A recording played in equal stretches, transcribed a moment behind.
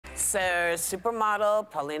So supermodel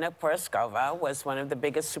Paulina Porizkova was one of the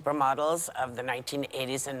biggest supermodels of the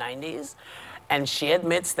 1980s and 90s. And she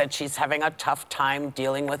admits that she's having a tough time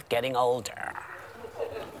dealing with getting older.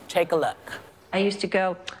 Take a look. I used to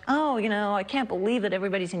go, oh, you know, I can't believe that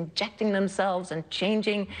everybody's injecting themselves and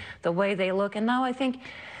changing the way they look. And now I think,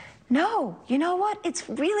 no, you know what? It's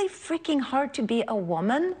really freaking hard to be a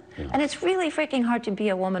woman. And it's really freaking hard to be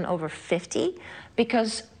a woman over 50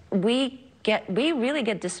 because we really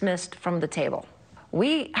get dismissed from the table.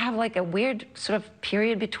 We have like a weird sort of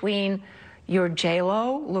period between your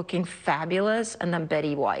J-Lo looking fabulous and then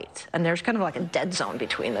Betty White. And there's kind of like a dead zone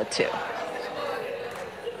between the two.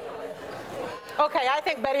 Okay, I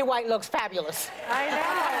think Betty White looks fabulous. I know.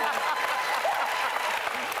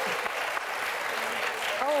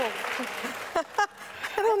 Oh.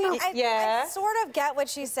 I don't know. I sort of get what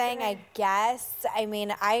she's saying, I guess. I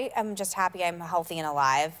mean, I am just happy I'm healthy and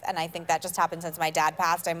alive, and I think that just happened since my dad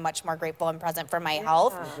passed. I'm much more grateful and present for my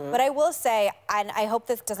health. But I will say, and I hope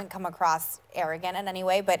this doesn't come across arrogant in any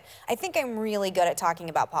way, but I think I'm really good at talking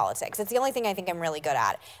about politics. It's the only thing I think I'm really good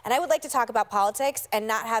at. And I would like to talk about politics and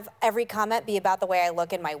not have every comment be about the way I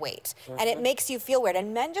look and my weight. And it makes you feel weird,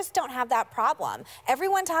 and men just don't have that problem.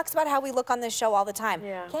 Everyone talks about how we look on this show all the time.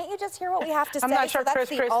 Can't you just hear what we have to say? I'm not sure Chris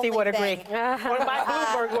Christie would agree. Or Mike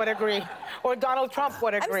Bloomberg would agree. Or Donald Trump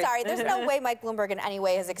would agree. I'm sorry, there's no way Mike Bloomberg in any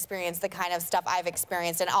way has experienced the kind of stuff I've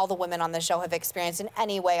experienced and all the women on the show have experienced in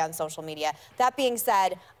any way on social media. That being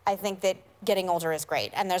said, I think that getting older is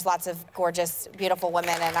great. And there's lots of gorgeous, beautiful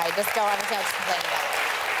women, and I just don't understand what's complaining about.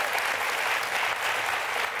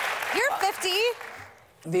 You're 50.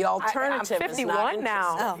 The alternative I'm 51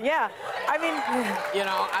 now. Oh. Yeah, I mean, you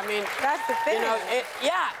know, I mean, that's the thing. You know,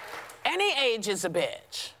 any age is a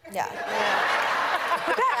bitch. Yeah.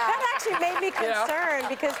 That actually made me concerned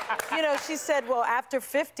because, you know, she said, well, after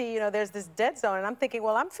 50, you know, there's this dead zone. And I'm thinking,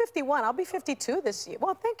 well, I'm 51. I'll be 52 this year.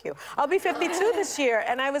 Well, thank you. I'll be 52 this year.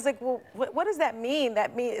 And I was like, well, what does that mean?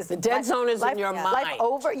 That means the dead zone is in your mind. Life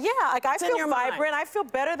over? Yeah, like I feel vibrant. I feel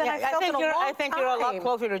better than I felt in a long time. I think you're a lot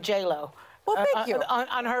closer to J-Lo. Well, thank you.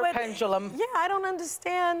 On her pendulum. Yeah, I don't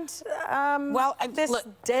understand this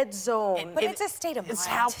look, dead zone. But it's a state of mind, it's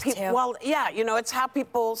how people, well, yeah, you know, it's how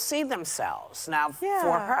people see themselves. Now,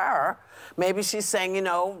 for her, maybe she's saying, you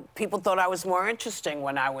know, people thought I was more interesting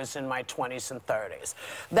when I was in my 20s and 30s.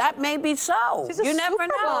 That may be so. She's a you never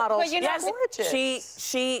know. But you're not gorgeous.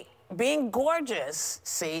 She being gorgeous,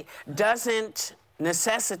 see, doesn't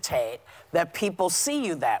necessitate that people see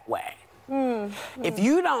you that way. If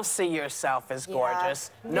you don't see yourself as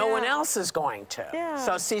gorgeous, no one else is going to.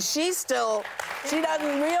 So see, she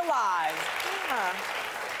doesn't realize.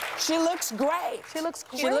 She looks great. She looks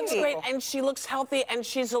great. She looks great, and she looks healthy, and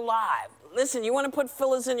she's alive. Listen, you want to put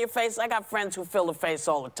fillers in your face? I got friends who fill the face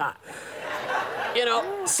all the time. You know,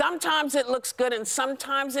 sometimes it looks good, and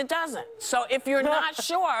sometimes it doesn't. So if you're not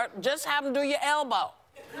sure, just have them do your elbow.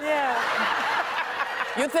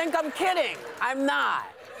 You think I'm kidding? I'm not.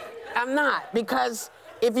 I'm not, because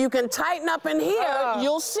if you can tighten up in here,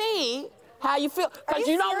 you'll see how you feel. Because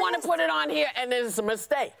you don't want to put it on here and it's a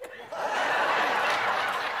mistake.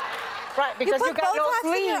 Right, because you got no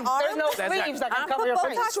sleeves. There's no sleeves that can cover your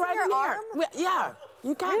face. Botox right in your arm? Yeah,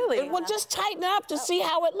 you got it. Well, just tighten up to see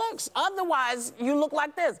how it looks. Otherwise, you look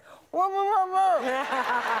like this.